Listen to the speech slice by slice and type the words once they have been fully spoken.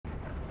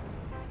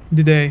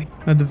Did they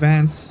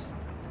advance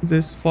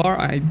this far?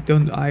 I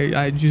don't.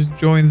 I just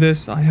joined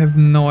this. I have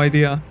no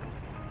idea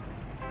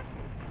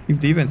if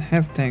they even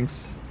have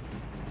tanks.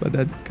 But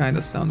that kind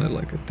of sounded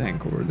like a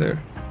tank over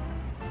there.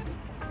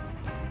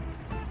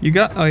 You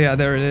got... Oh yeah,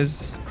 there it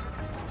is.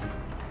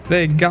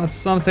 They got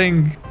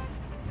something.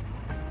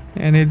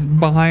 And it's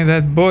behind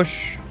that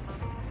bush.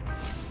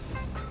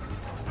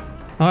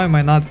 How am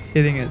I not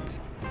hitting it?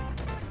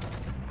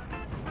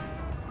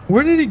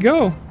 Where did he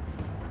go?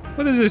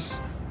 What is this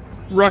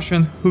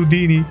Russian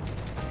Houdini?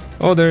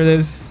 Oh, there it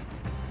is.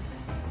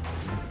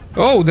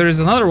 Oh, there is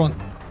another one.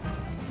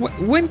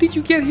 When did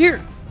you get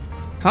here?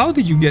 How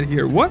did you get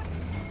here? What?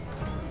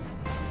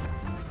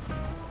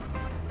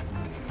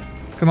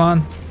 Come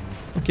on.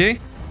 Okay.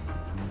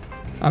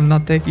 I'm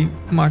not taking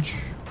much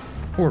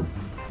or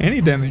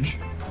any damage.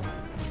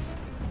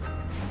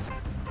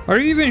 Are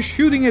you even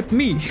shooting at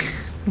me?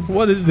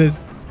 What is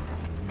this?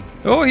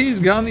 Oh, he's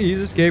gone. He's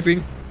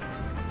escaping.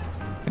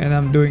 And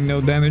I'm doing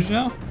no damage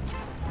now.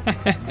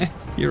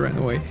 He ran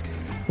away.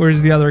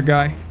 Where's the other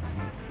guy?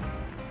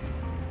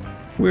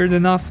 Weird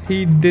enough,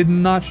 he did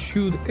not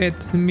shoot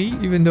at me,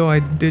 even though I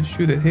did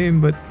shoot at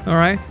him, but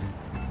alright.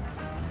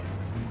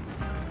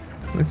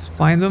 Let's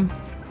find him.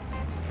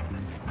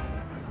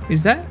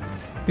 Is that?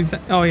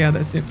 Oh yeah,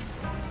 that's him.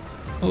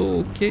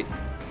 Okay.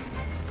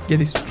 Get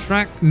his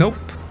track. Nope.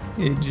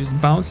 It just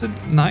bounced.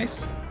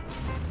 Nice.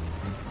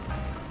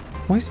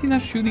 Why is he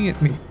not shooting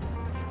at me?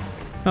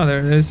 Oh, there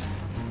it is.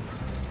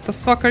 The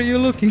fuck are you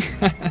looking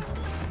at?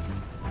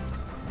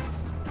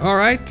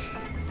 Alright.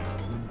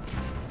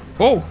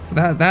 Oh,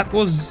 that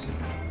was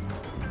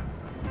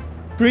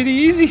pretty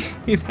easy.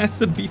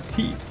 That's a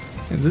BT.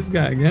 And this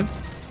guy again.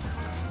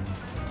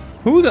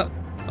 Who the...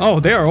 Oh,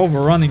 they are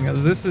overrunning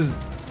us. This is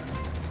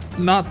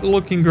not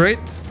looking great.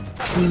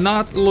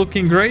 Not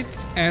looking great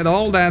at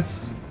all.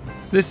 This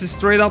is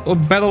straight up a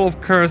battle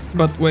of Kursk,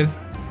 but with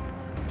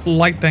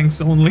light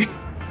tanks only.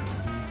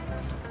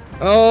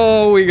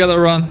 Oh, we gotta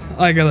run.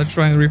 I gotta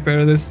try and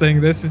repair this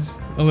thing. This is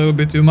a little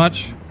bit too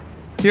much.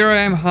 Here I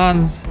am,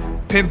 Hans.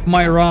 Pimp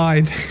my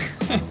ride.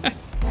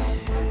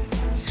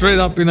 Straight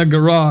up in a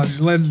garage.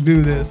 Let's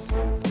do this.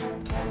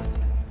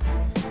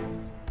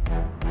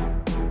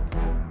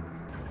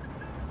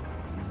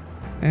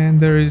 And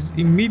there is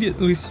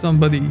immediately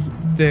somebody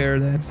there.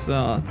 That's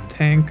a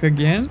tank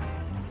again.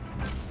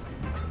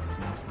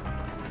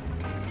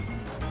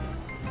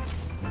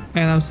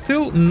 And I'm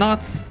still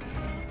not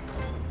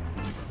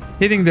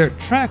hitting their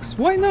tracks.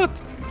 Why not?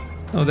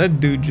 Oh, that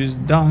dude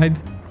just died.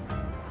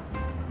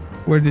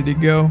 Where did he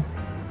go?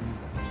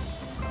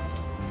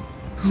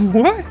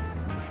 What?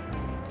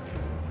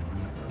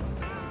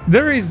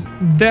 There is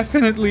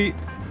definitely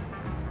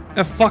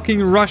a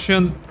fucking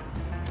Russian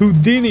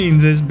Houdini in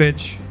this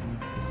bitch.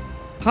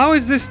 How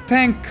is this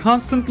tank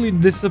constantly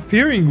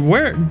disappearing?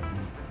 Where?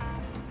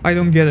 I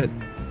don't get it.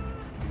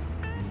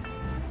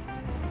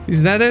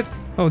 Is that it?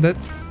 Oh, that...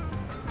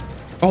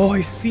 Oh,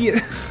 I see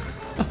it.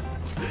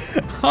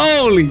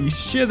 Holy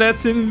shit,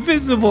 that's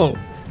invisible.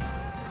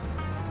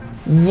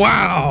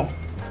 Wow.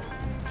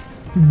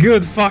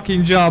 Good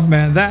fucking job,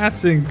 man.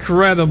 That's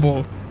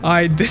incredible.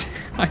 I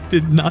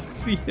did not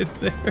see it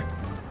there.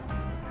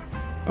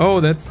 Oh,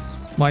 that's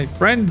my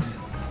friend.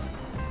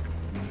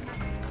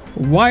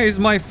 Why is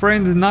my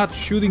friend not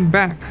shooting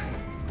back?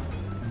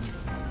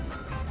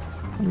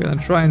 I'm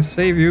gonna try and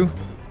save you.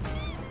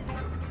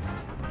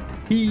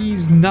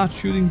 He's not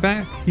shooting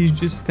back. He's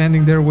just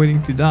standing there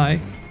waiting to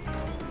die.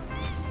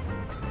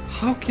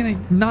 How can I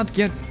not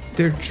get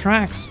their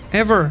tracks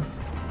ever?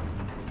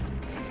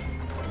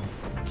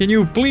 Can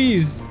you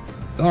please?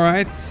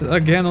 Alright,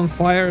 again on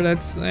fire.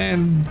 That's...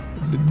 And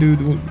the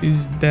dude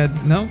is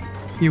dead. No,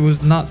 he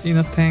was not in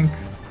a tank.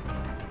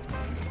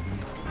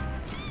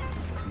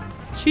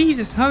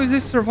 Jesus, how is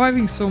this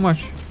surviving so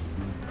much?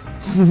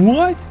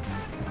 What?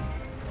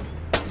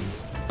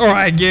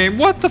 Alright, game.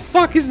 What the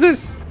fuck is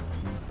this?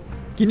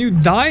 Can you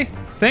die?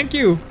 Thank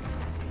you.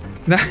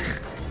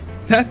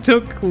 That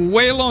took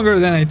way longer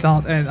than I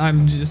thought, and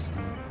I'm just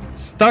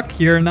stuck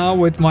here now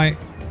with my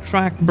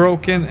track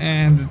broken,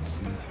 and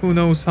who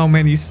knows how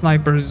many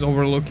snipers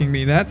overlooking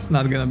me. That's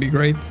not gonna be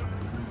great.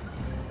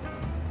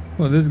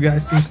 Well, this guy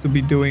seems to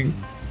be doing...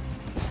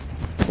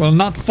 Well,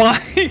 not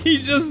fine.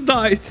 He just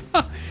died.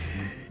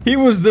 He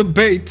was the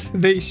bait.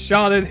 They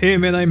shot at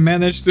him and I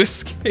managed to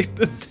escape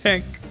the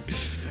tank.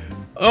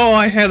 Oh,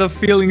 I had a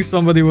feeling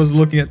somebody was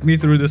looking at me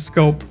through the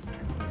scope.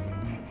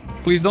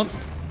 Please don't.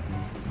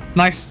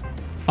 Nice.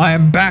 I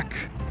am back.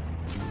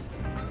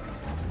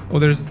 Oh,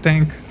 there's a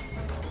tank.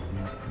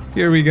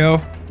 Here we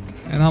go.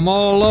 And I'm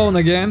all alone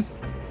again.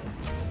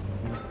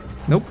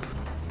 Nope.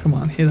 Come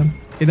on, hit him.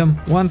 Hit him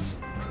once.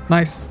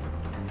 Nice.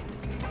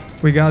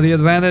 We got the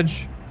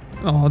advantage.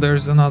 Oh,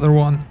 there's another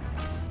one.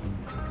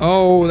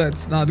 Oh,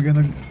 that's not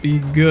gonna be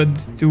good.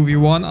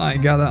 2v1. I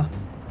gotta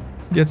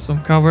get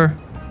some cover.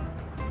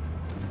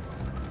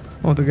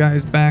 Oh, the guy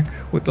is back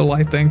with the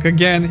light tank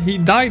again. He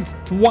died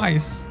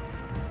twice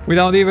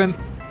without even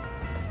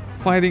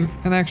fighting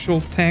an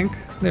actual tank.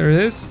 There it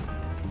is.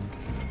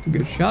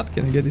 Good shot.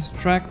 Can I get his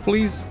track,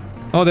 please?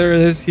 Oh, there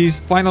it is. He's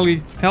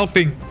finally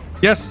helping.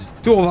 Yes,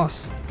 two of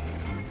us.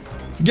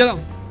 Get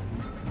him.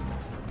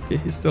 Okay,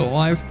 he's still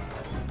alive.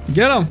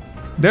 Get him.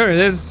 There it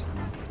is.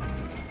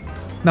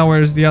 Now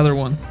where's the other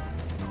one?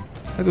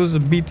 That was a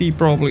BT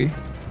probably.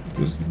 It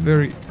was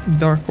very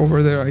dark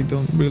over there. I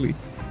don't really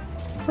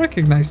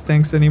recognize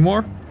tanks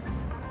anymore.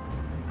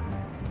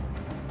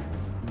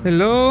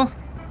 Hello?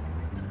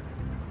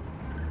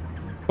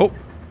 Oh,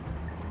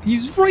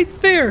 he's right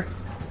there.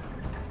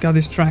 Got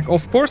his track.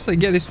 Of course I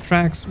get his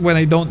tracks when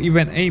I don't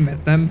even aim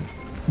at them.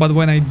 But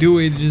when I do,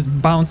 it just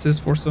bounces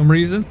for some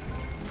reason.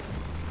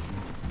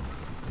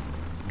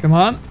 Come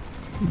on.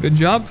 Good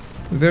job.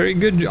 Very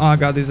good. Oh, I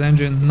got his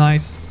engine.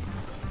 Nice.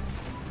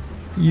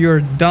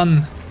 You're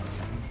done.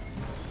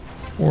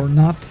 Or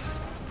not.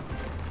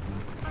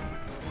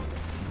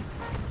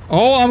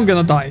 Oh, I'm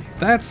gonna die.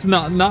 That's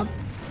not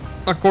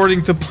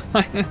according to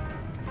plan.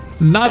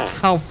 Not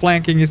how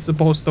flanking is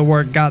supposed to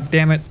work. God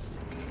damn it.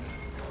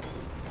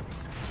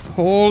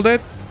 Hold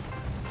it.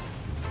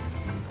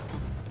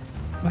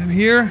 I'm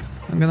here.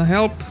 I'm gonna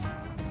help.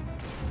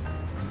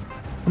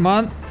 Come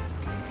on.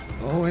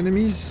 Oh,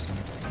 enemies.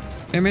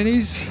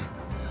 Enemies.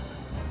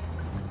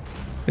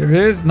 There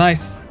it is.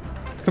 Nice.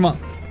 Come on.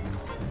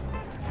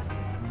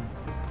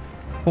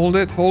 Hold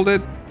it. Hold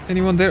it.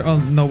 Anyone there? Oh,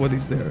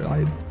 nobody's there.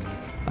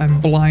 I'm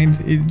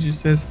blind. It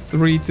just says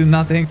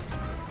 3-0.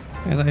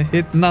 And I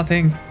hit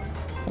nothing.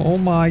 Oh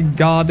my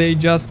god. They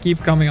just keep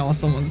coming. Oh,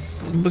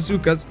 someone's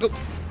bazookas. Oh,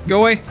 go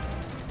away.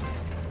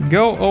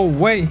 Go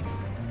away.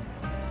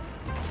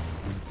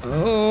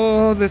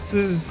 Oh, this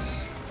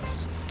is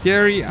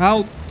scary.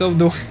 Out of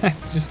the way.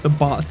 It's just a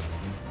bot.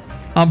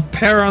 I'm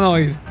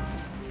paranoid.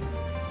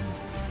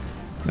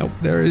 Nope,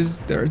 there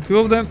are two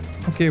of them.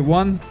 Okay,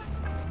 one.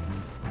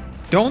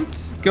 Don't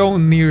go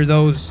near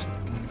those.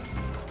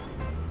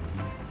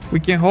 We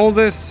can hold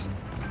this.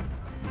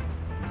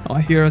 Oh,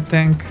 I hear a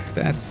tank.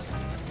 That's...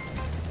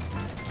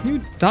 Can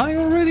you die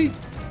already?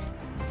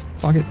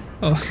 Fuck it.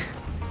 Oh.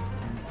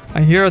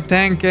 I hear a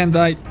tank and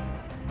I...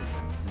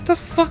 What the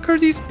fuck are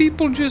these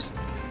people? Just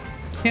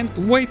can't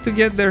wait to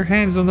get their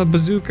hands on a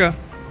bazooka.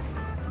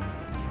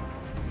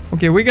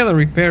 Okay, we gotta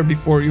repair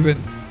before even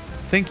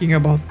thinking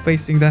about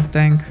facing that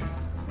tank.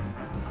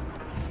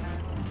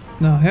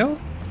 The hell?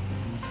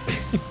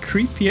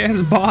 Creepy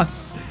ass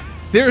bots.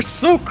 They're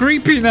so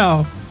creepy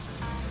now.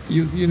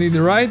 You need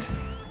a ride?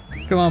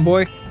 Come on,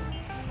 boy.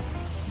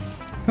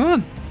 Come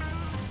on.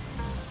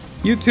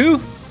 You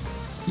too?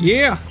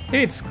 Yeah,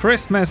 it's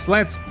Christmas.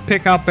 Let's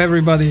pick up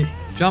everybody.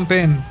 Jump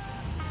in.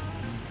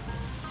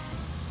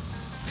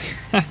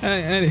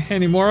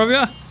 Any more of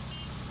you?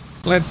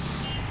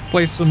 Let's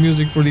play some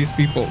music for these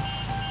people.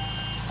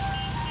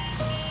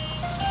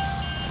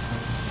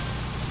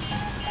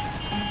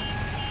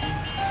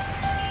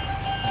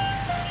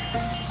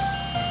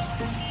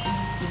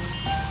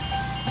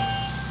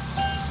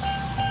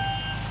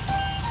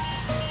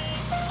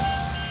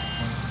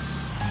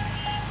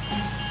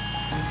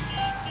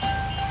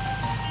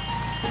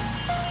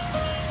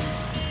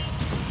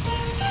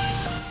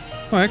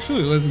 Oh,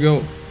 actually, let's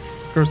go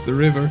across the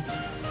river.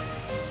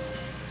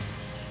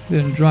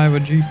 Then drive a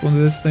jeep on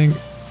this thing.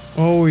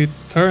 Oh, it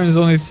turns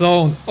on its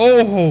own.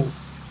 Oh,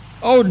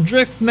 oh,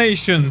 Drift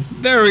Nation.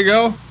 There we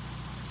go.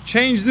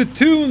 Change the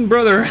tune,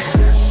 brother.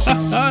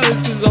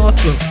 This is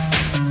awesome.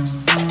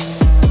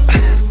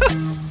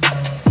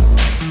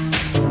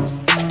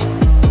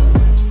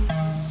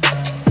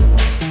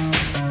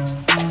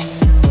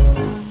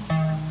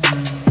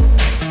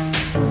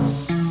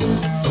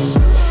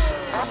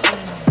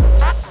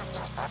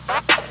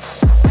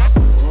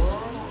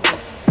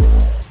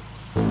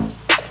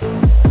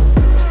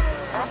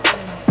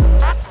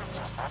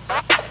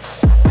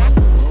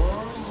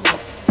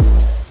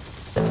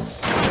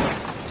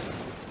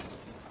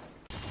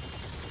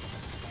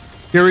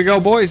 Here we go,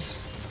 boys.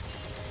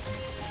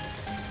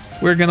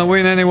 We're gonna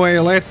win anyway.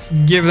 Let's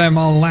give them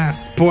a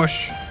last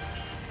push.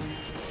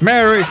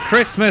 Merry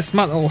Christmas,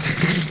 mother.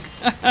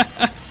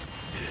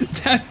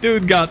 That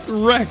dude got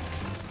wrecked.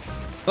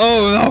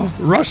 Oh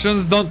no,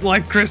 Russians don't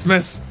like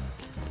Christmas.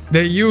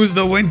 They use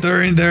the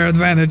winter in their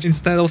advantage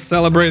instead of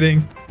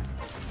celebrating.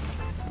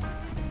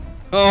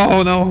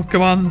 Oh no,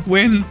 come on,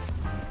 win.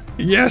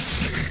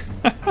 Yes.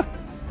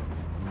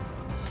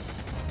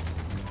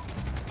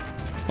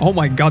 Oh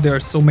my god, there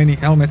are so many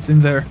helmets in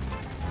there.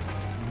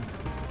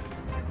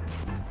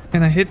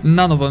 And I hit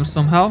none of them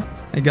somehow.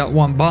 I got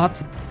one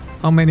bot.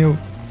 How many of...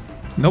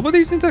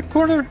 Nobody's in that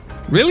corner?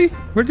 Really?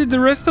 Where did the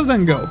rest of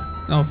them go?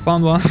 Oh,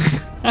 found one.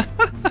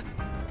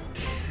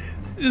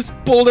 Just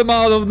pulled them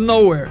out of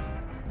nowhere.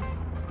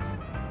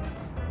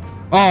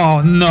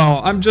 Oh no,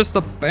 I'm just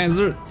a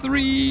Panzer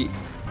III.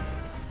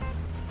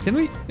 Can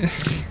we...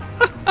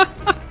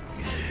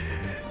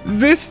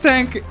 This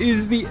tank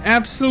is the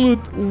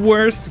absolute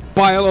worst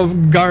pile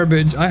of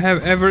garbage I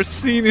have ever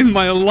seen in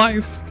my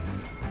life.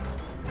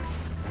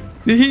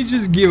 Did he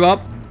just give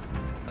up?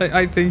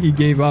 I think he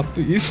gave up.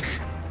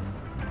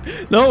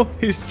 No,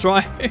 he's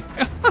trying.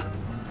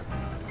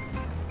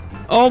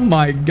 Oh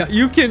my god,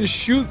 you can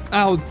shoot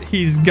out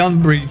his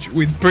gun breech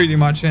with pretty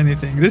much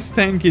anything. This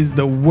tank is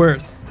the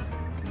worst.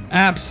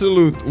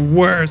 Absolute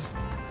worst.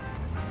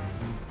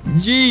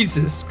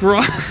 Jesus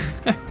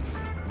Christ.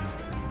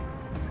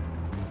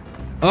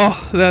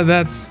 Oh,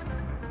 that's...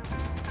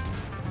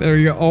 There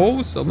you go.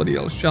 Oh, somebody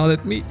else shot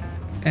at me.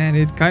 And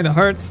it kind of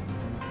hurts.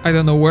 I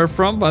don't know where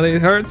from, but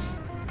it hurts.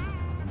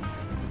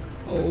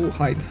 Oh,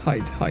 hide.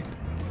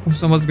 Oh,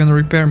 someone's gonna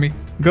repair me.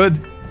 Good.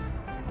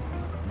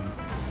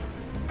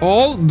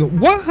 Oh,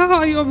 what?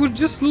 I was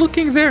just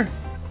looking there.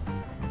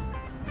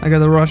 I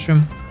gotta rush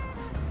him.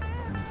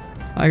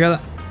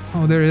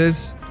 Oh, there it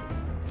is.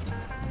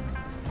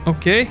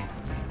 Okay.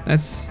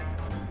 That's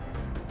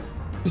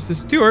just a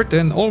Stewart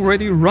and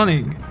already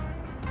running.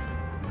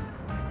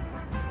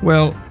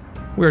 Well,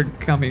 we're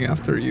coming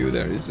after you.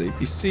 There is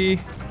APC.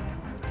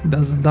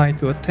 Doesn't die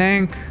to a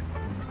tank.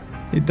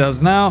 It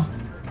does now.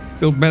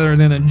 Still better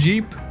than a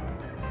Jeep.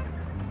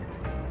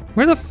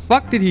 Where the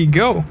fuck did he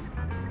go?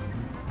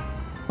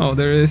 Oh,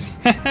 there it is.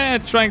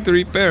 Trying to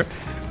repair.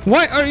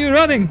 Why are you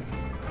running?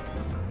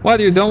 What,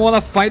 you don't want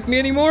to fight me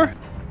anymore?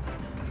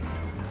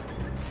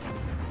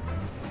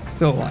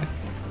 Still alive.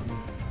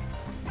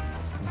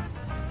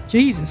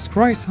 Jesus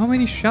Christ, how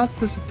many shots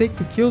does it take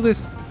to kill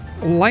this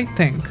light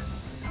tank?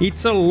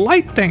 It's a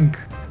light tank!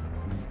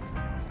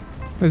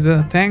 Is it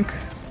a tank?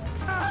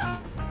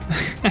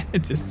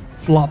 It just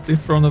flopped in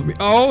front of me.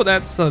 Oh,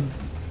 that's a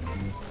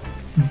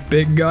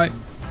big guy.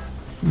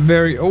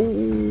 Very...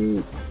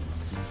 Oh...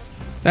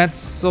 That's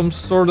some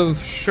sort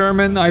of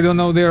Sherman. I don't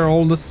know, they're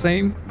all the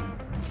same.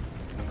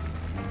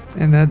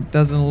 And that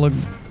doesn't look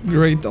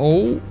great.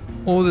 Oh,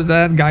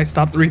 that guy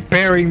stopped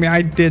repairing me.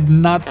 I did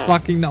not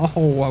fucking know.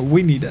 Oh,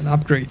 we need an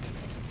upgrade.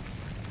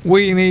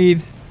 We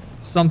need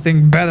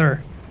something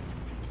better.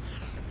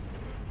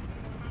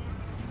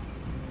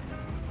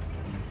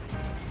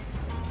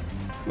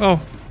 Oh.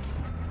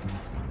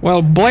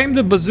 Well, blame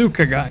the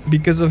bazooka guy.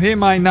 Because of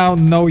him, I now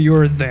know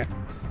you're there.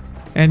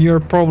 And you're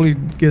probably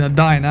gonna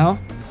die now.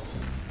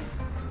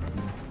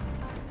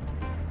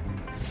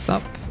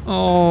 Stop.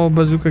 Oh,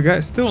 bazooka guy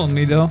is still on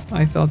me though.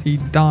 I thought he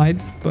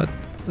died, but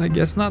I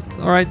guess not.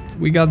 Alright,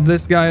 we got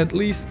this guy at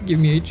least. Give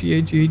me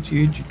HE.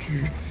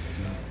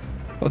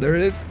 Oh, there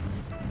it is.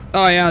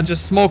 Oh yeah,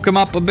 just smoke him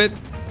up a bit.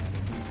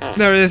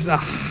 There it is.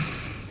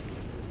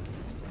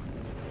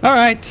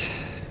 Alright.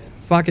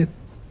 Fuck it.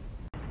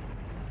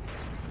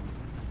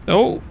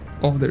 Oh,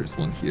 there's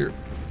one here.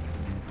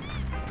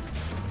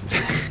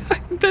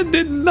 That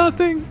did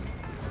nothing.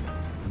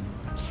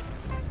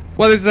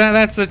 What is that?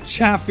 That's a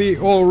Chaffee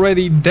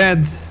already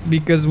dead.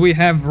 Because we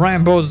have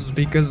Rambos.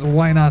 Because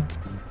why not?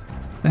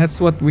 That's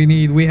what we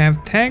need. We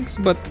have tanks,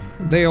 but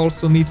they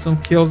also need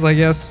some kills, I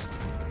guess.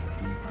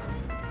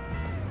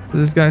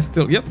 This guy's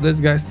still... Yep, this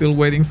guy's still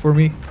waiting for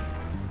me.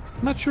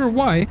 Not sure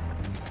why.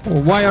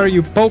 Or why are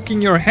you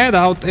poking your head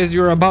out as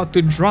you're about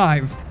to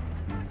drive?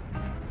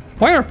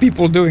 Why are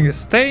people doing this?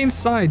 Stay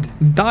inside.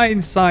 Die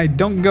inside.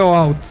 Don't go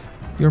out.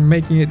 You're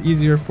making it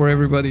easier for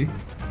everybody.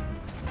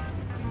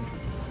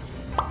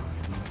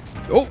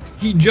 Oh,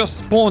 he just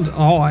spawned.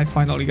 Oh, I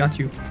finally got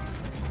you.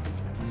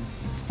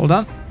 Hold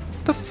on.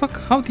 What the fuck?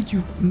 How did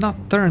you not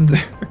turn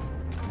there?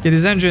 Get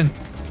his engine.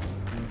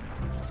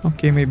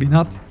 Okay, maybe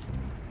not.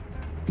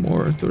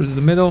 More towards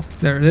the middle.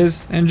 There it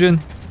is.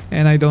 Engine.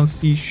 And I don't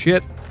see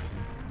shit.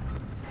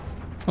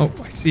 Oh,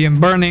 I see him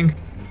burning.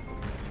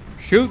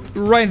 Shoot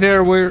right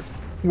there where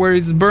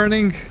it's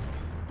burning.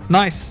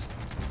 Nice.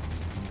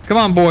 Come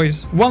on,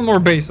 boys. One more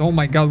base. Oh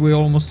my god, we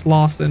almost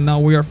lost and now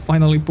we are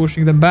finally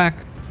pushing them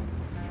back.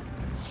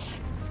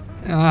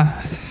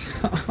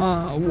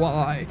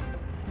 Why?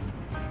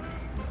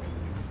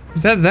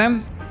 Is that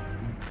them?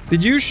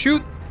 Did you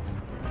shoot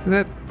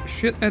that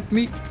shit at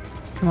me?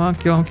 Come on,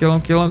 kill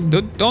him.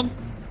 Don't.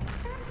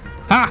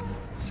 Ha!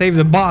 Save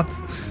the bot.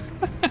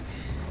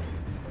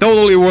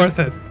 Totally worth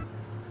it.